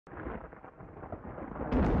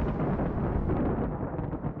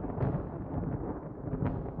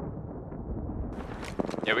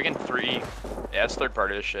Yeah, we can three. Yeah, it's third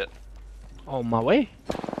party of this shit. On my way.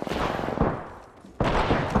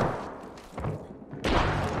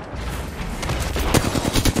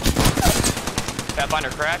 Pathfinder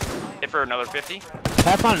crack. Hit for another 50.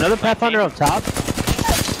 Pathfinder, another Pathfinder on top.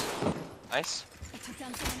 Nice.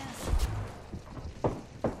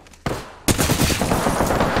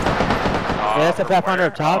 Yeah, that's a Pathfinder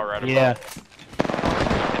up top. Oh, right yeah.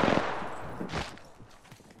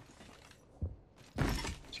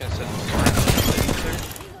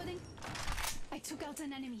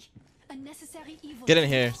 Get in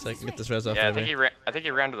here so I can get this res off. Yeah, I think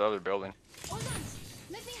he ran to the other building.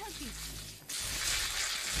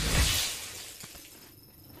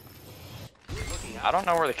 I don't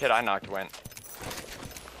know where the kid I knocked went.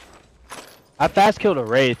 I fast killed a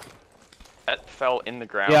Wraith. That fell in the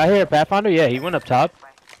ground. Yeah, I hear a Pathfinder. Yeah, he went up top.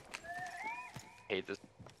 Hate this.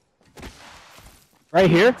 Right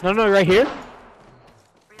here. No, right here.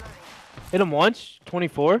 Hit him once.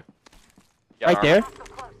 24. Got Right armor. there.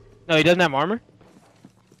 No, he doesn't have armor.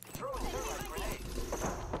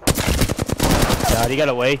 God, he got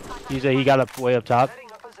away. He got up way up top.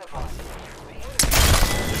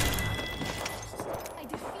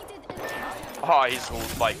 Oh, he's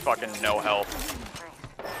like fucking no health.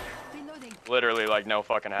 Literally like no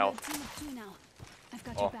fucking health.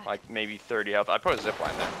 Oh, like maybe 30 health. I put a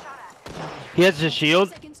zipline there. He has his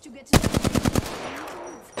shield.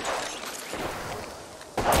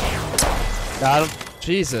 Got him.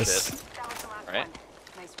 Jesus. Right.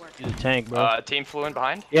 He's a tank, bro. Team flew in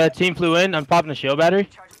behind. Yeah, team flew in. I'm popping a shield battery.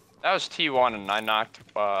 That was T1, and I knocked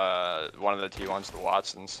one of the T1s, the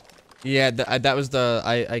Watsons. Yeah, that was the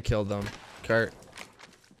I killed them. Kurt.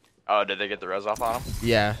 Oh, did they get the res off on him?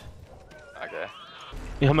 Yeah. Okay.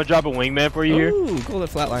 Yeah, I'm gonna drop a wingman for you here. Ooh, cool, the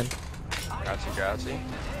flatline. Grazie.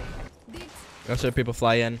 I'm sure people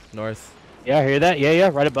fly in north. Yeah, I hear that. Yeah,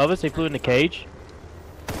 right above us. They flew in the cage.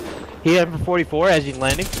 He had him for 44 as he's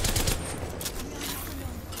landing.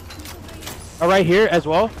 Oh, right here as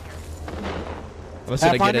well. I'm just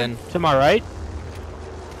gonna get in. To my right.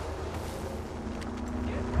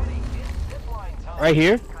 Right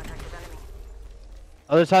here.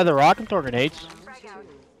 Other side of the rock. I'm throwing grenades.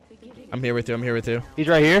 I'm here with you. He's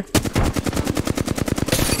right here.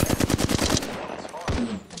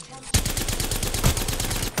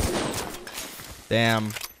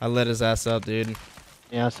 Damn. I lit his ass up, dude.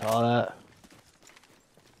 Yeah, I saw that.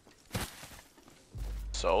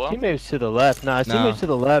 Solo? Teammates to the left. Nah, teammates to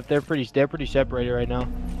the left. They're pretty separated right now.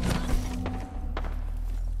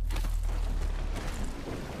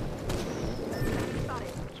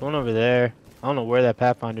 There's one over there. I don't know where that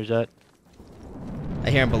Pathfinder's at. I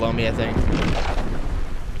hear him below me, I think.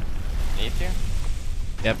 Need to?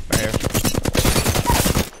 Yep, right here.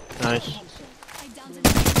 Nice.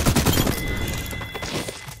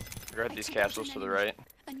 Grab these capsules to the right.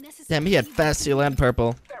 Damn, he had fast seal and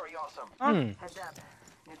purple. Hmm.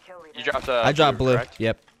 You dropped I dropped blue. Correct?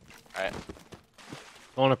 Yep. Alright.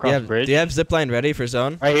 Going across the bridge. Do you have zipline ready for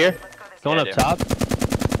zone? Right here. Going Yeah, up I do. top.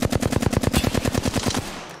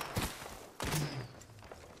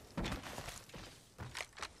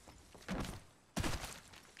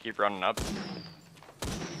 Keep running up.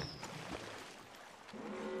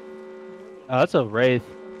 Oh, that's a Wraith.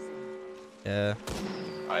 Yeah.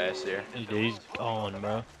 Oh, yeah, I see her. He's gone,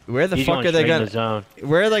 bro. Where the He's fuck going are they straight in gonna? the zone.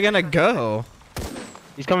 Where are they gonna go?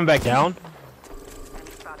 He's coming back down.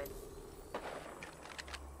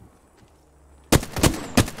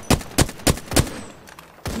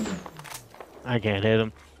 I can't hit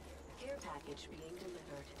him.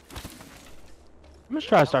 I'm just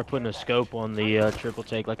trying to start putting a scope on the triple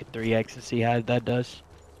take, like a 3x, to see how that does.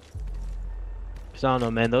 Cause I don't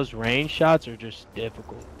know, man. Those range shots are just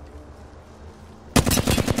difficult.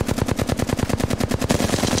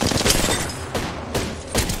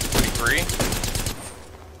 Three.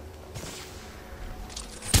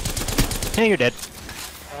 Hey, you're dead.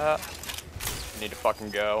 Need to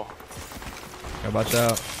fucking go. Yeah, watch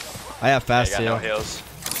out. I have fast I got no seal. heals.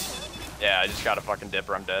 Yeah, I just got a fucking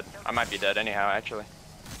dipper. I'm dead. I might be dead anyhow, actually.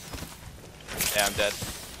 Yeah, I'm dead.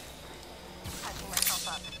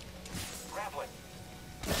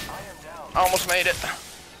 I almost made it.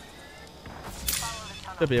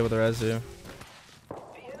 Should be able to res you.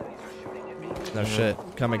 No shit.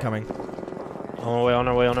 Coming. On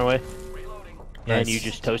our way. And you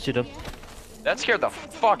just toasted him. That scared the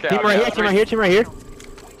fuck out Team of me. right here, team right here.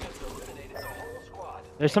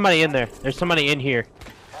 There's somebody in there. There's somebody in here.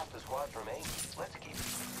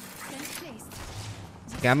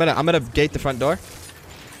 Okay, I'm gonna gate the front door.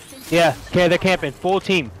 Yeah, okay, they're camping. Full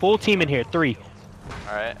team in here. 3.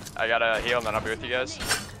 Alright, I gotta heal and then I'll be with you guys.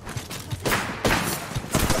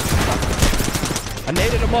 I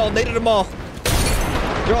naded them all.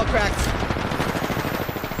 They're all cracked.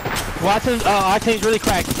 Watson, Octane's really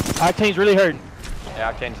cracked. Octane's really hurt.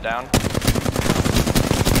 Yeah, Octane's down.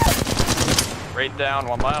 Right down,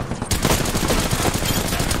 one left.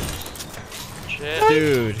 Shit.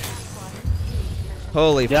 Dude.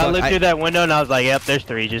 Holy Yeah, fuck. I looked through that window and I was like, yep, there's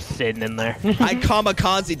 3 just sitting in there. I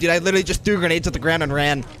kamikaze, dude. I literally just threw grenades at the ground and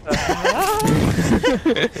ran. Oh,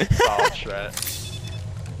 shit.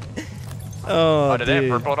 Oh, Did they have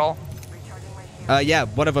purple at all? Yeah,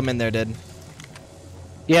 one of them in there did.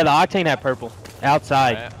 Yeah, the Octane had purple.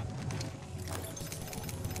 Outside.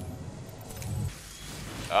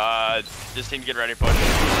 Right. Just need to get ready to push.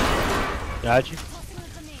 Got you.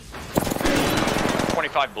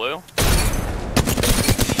 25 blue.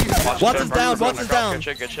 Watson's down, Watson's down.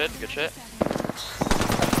 Good shit.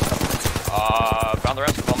 Found the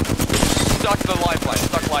rest of them. Stuck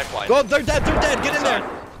lifeline. Go, they're dead, get in there.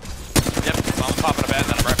 Yep, I'm popping a bat and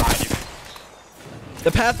then I'm right behind you.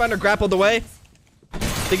 The Pathfinder grappled away. I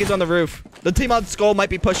think he's on the roof. The team on Skull might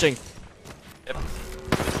be pushing. Yep.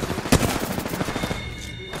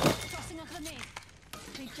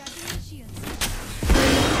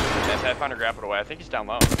 Yeah, Pathfinder grappled away. I think he's down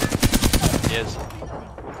low. He is.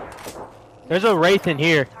 There's a Wraith in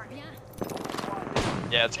here.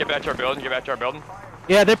 Yeah, let's get back to our building.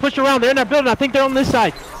 Yeah, they pushed around. They're in that building. I think they're on this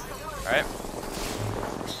side. Alright.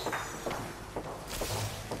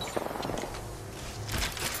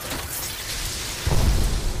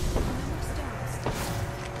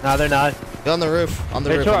 No, they're not. They're on the roof.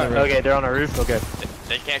 Okay, they're on a roof. Okay.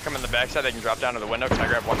 They can't come in the backside. They can drop down to the window. Can I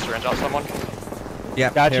grab 1 syringe off someone?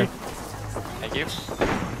 Yeah, got you. Thank you.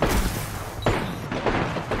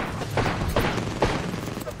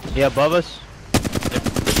 Yeah, above us.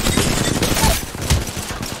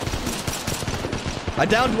 I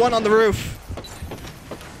downed one on the roof.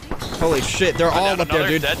 Holy shit, they're all up there,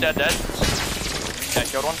 dude. Dead. Yeah,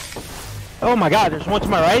 killed one. Oh my god, there's one to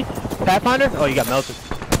my right. Pathfinder? Oh, you got melted.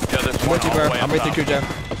 Yeah, there's I'm one with you, all the bro. way up I'm with you, top.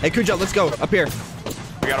 Kuja. Hey, Kuja, let's go. Up here.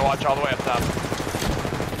 We gotta watch all the way up top.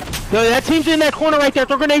 No, that team's in that corner right there.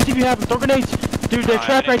 Throw grenades if you have them. Throw grenades. Dude, they're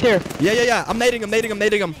trapped right there. Yeah. I'm nading him.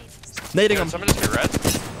 Nading him. Someone just get red.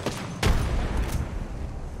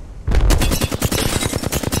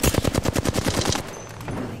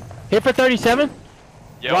 Hit for 37.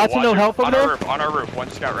 Yo, Watson, no help over there? On our roof. One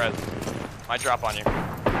just got red. Might drop on you.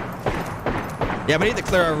 Yeah, we need to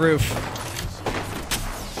clear our roof.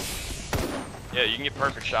 Yeah, you can get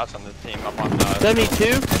perfect shots on the team up on the...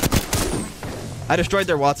 72. I destroyed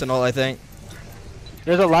their Watson ult, I think.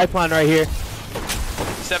 There's a lifeline right here.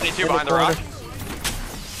 72 behind the rock.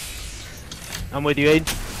 I'm with you, Aiden.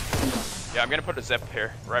 Yeah, I'm gonna put a zip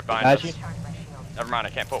here, right behind Got us. you. Never mind, I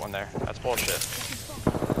can't put one there. That's bullshit.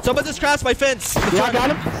 Someone just crossed my fence. Yeah, I got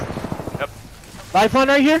him. Yep. Lifeline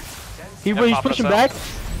right here. He's popping pushing us back.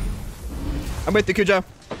 I'm with the Kuja.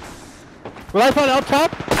 Lifeline up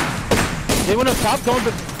top. They went up top, going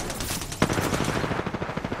to...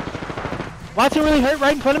 Watson really hurt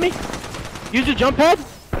right in front of me. Use your jump pad.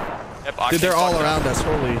 Yep, Dude, they're all around us.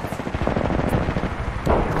 Holy.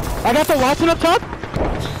 I got the Watson up top.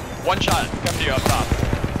 One shot, come to you up top.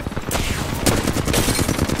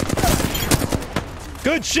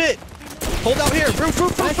 Good shit. Hold out here.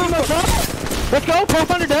 Roof. Nice team up top. Let's go.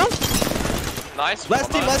 Pathfinder down. Nice.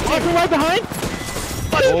 Last team. Watson right behind.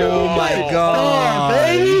 Oh my god.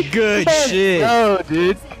 baby. Good shit. Oh,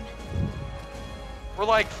 dude. We're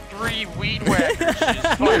like 3 weed whackers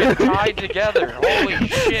just fucking tied together. Holy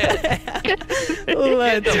shit. Let's Get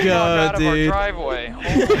the fuck go, out of our dude. driveway.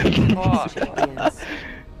 Holy fuck.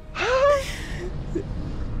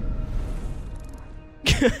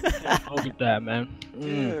 Look at that, man.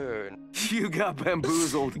 Dude. You got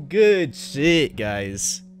bamboozled. Good shit,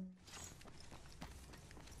 guys.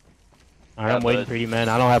 Alright, I'm waiting for you, man.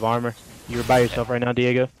 I don't have armor. You're by yourself right now,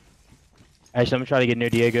 Diego. Actually, I'm gonna try to get near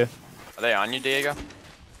Diego. Are they on you, Diego?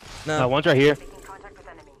 No. One's right here.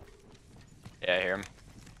 Yeah, I hear him.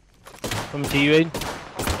 Coming to you,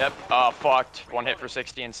 Aiden. Yep. Fucked. 1 hit for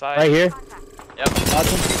 60 inside. Right here. Yep.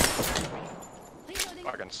 Watson.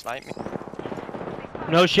 Fucking snipe me.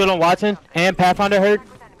 No shield on Watson. And Pathfinder hurt.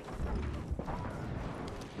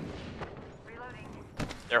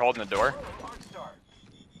 They're holding the door.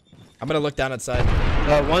 I'm gonna look down outside.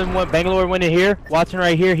 One Bangalore went in here. Watson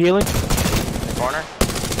right here healing. Corner.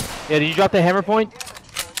 Yeah, did you drop the hammer point?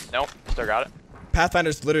 Nope. Still got it.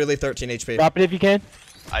 Pathfinder's literally 13 HP. Drop it if you can.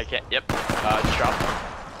 I can't. Yep. Just dropped.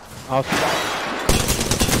 Awesome.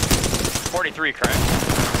 43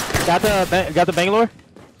 cracked. Got the Bangalore?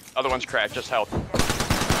 Other one's cracked. Just health.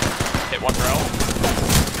 Hit one throw.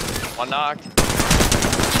 One knocked.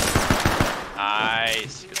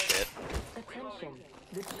 Nice. Good shit. Attention,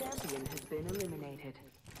 the champion has been eliminated.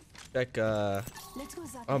 Check, oh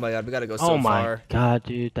my god, we gotta go so Oh my far. god,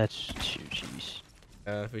 dude, that's jeez.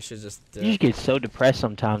 We should just. You just get so depressed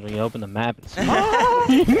sometimes when you open the map and see.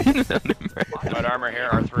 White armor here,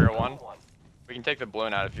 R301. We can take the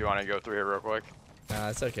balloon out if you want to go through here real quick. Nah,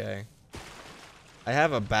 it's okay. I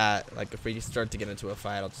have a bat. Like, if we start to get into a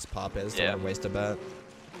fight, I'll just pop it. I just don't want to waste a bat.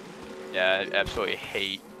 Yeah, I absolutely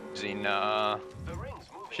hate using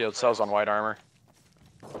shield cells on white armor.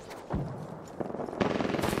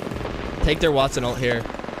 Take their Watson ult here.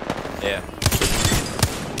 Yeah.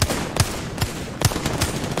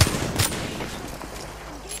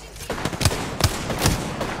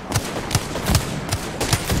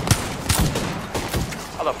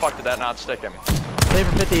 How the fuck did that not stick him?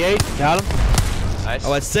 Saber 58, got him. Nice.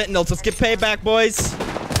 Oh, it's Sentinels. Let's get payback, boys.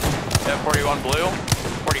 Yeah, 41 blue,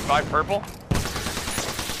 45 purple.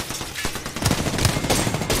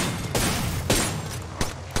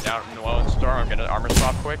 Down in the low storm, I'm gonna armor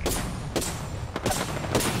swap quick.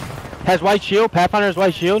 Has white shield. Pathfinder has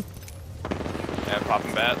white shield. Yeah,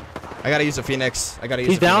 popping bat. I gotta use a Phoenix. I gotta use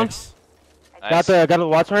He's a down. Phoenix. Nice. Got the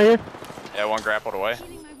Watson right here. Yeah, one grappled away.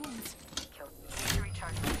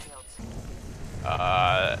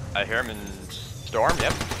 I hear him in storm.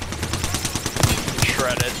 Yep.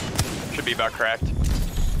 Shredded. Should be about cracked.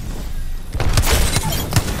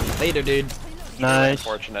 Later, dude. Nice.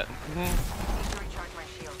 Unfortunate.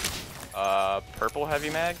 Purple heavy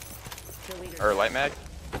mag? Or light mag?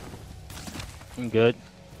 I'm good.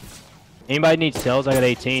 Anybody need cells? I got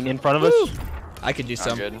 18 in front of us. I could use I'm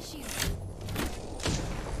some. good.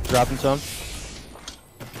 Dropping some.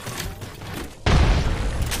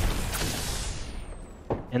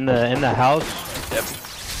 In the house. Yep.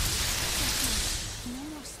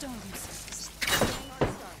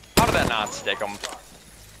 How did that not stick him?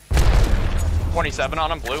 27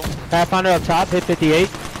 on him, blue. Pathfinder up top, hit 58.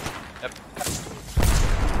 Yep.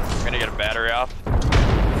 I'm gonna get a battery off.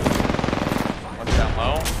 One's down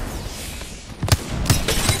low.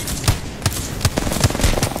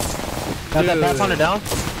 Got that Dude. Pathfinder down.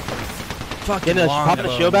 Fucking Getting a popping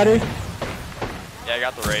a shield battery. Yeah, I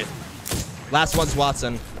got the raid. Last one's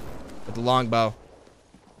Watson with the longbow.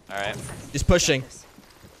 Alright. He's pushing.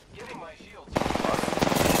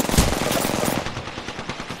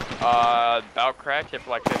 Bout crack, hit for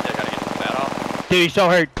like 50, I gotta get that off. Dude, he's so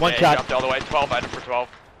hurt. One Yeah, he shot. jumped all the way, 12, I did for 12.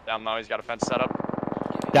 Down low, he's got a fence set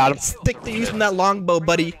up. Got him. Stick to using that longbow,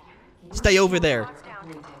 buddy. Stay over there.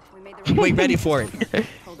 Wait, ready for it.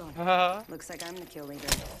 Hold on. Looks like I'm the kill leader.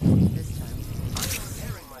 This time.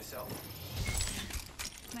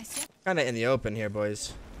 Kinda in the open here,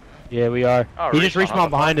 boys. Yeah, we are. Oh, He just respawn, respawned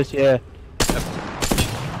behind us. Yeah.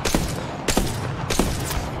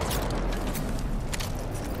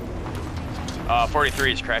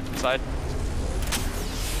 43 is cracked inside.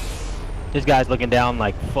 This guy's looking down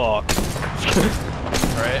like fuck.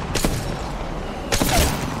 Right?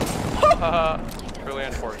 Really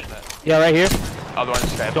unfortunate. Yeah, right here. Other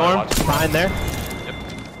one's stabbed. Storm behind there. Yep.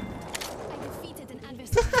 I defeated an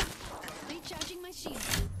adversary. Recharging my shield.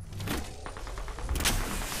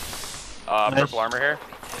 Nice. Purple armor here.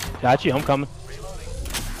 Got you. I'm coming.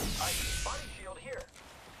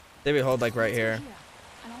 They would hold like right here.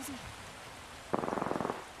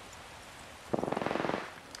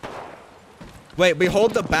 Wait, we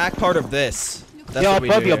hold the back part of this. That's Yo, what we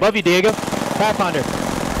do here. above you, Diego. Pathfinder.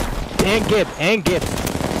 And Gib,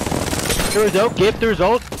 Through his ult, Gib through his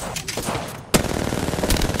ult.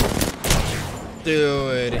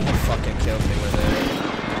 Dude, he fucking killed me with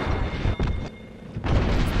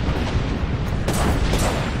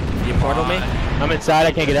it. You portal me? I'm inside,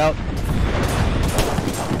 I can't get out.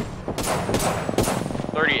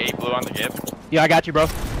 38 blue on the gib. Yeah, I got you, bro.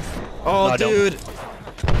 Oh, No, I don't. dude.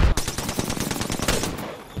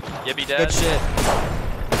 Gibby dead. Good shit.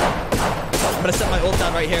 I'm gonna set my ult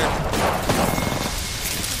down right here.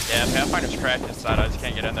 Yeah, Pathfinder's cracked inside. I just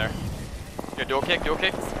can't get in there. Good, dual kick, dual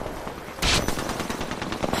kick.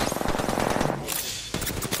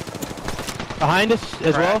 Behind us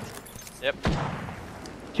as well. Yep.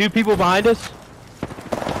 2 people behind us.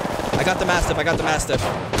 I got the Mastiff. I'm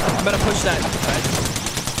gonna push that.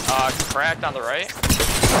 Cracked on the right.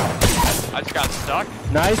 I just got stuck.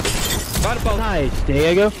 Nice. Got it both. Nice,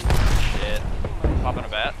 Diego. Shit. Popping a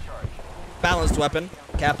bat. Balanced weapon.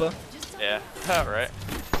 Kappa. Yeah, right.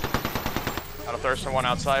 Got a Thurston one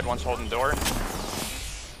outside, one's holding door.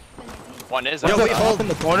 One is Yo, outside. we hold in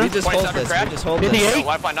the corner. We just hold 27 this. crack. We just hold 58. this.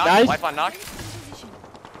 Lifeline knock, Nice. lifeline knock.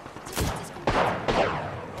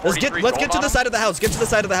 Let's get 43 to gold the on him. side of the house. Get to the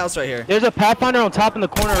side of the house right here. There's a Pathfinder on top in the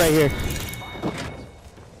corner right here.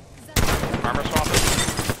 Armor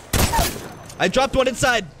I dropped one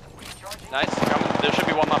inside. Nice. There should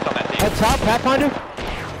be one left on that team. Head top, Pathfinder.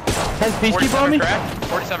 Has Peacekeeper on me. Cracked.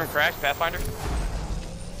 47 cracked. Pathfinder.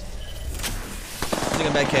 Using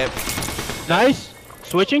a med kit. Nice.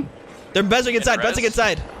 Switching. They're bezzing inside. Bezzing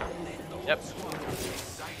inside. Yep.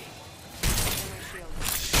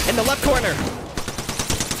 In the left corner.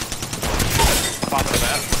 Pop of the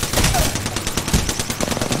map.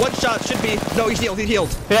 One shot should be. No, he's healed. He's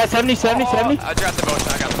healed. Yeah, 70, 70, 70. I got the motion.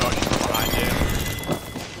 I got the motion from behind you.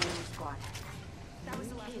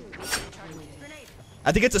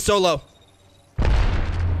 I think it's a solo.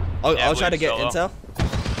 I'll try to get solo. intel.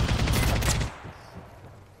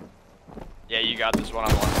 Yeah, you got this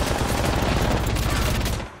one-on-one.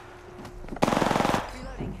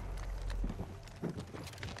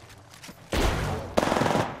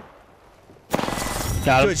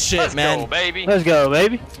 Got him. Good shit, Let's man. go, baby. Let's go,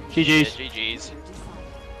 baby. GG's. Yeah, GG's.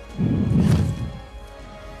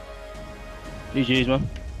 GG's, man.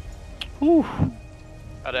 Whew.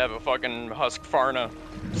 I'd have a fucking Husqvarna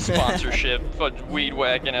sponsorship for weed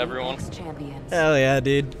whacking everyone. Champions. Hell yeah,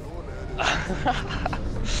 dude.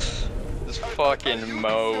 This fucking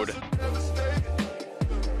mode.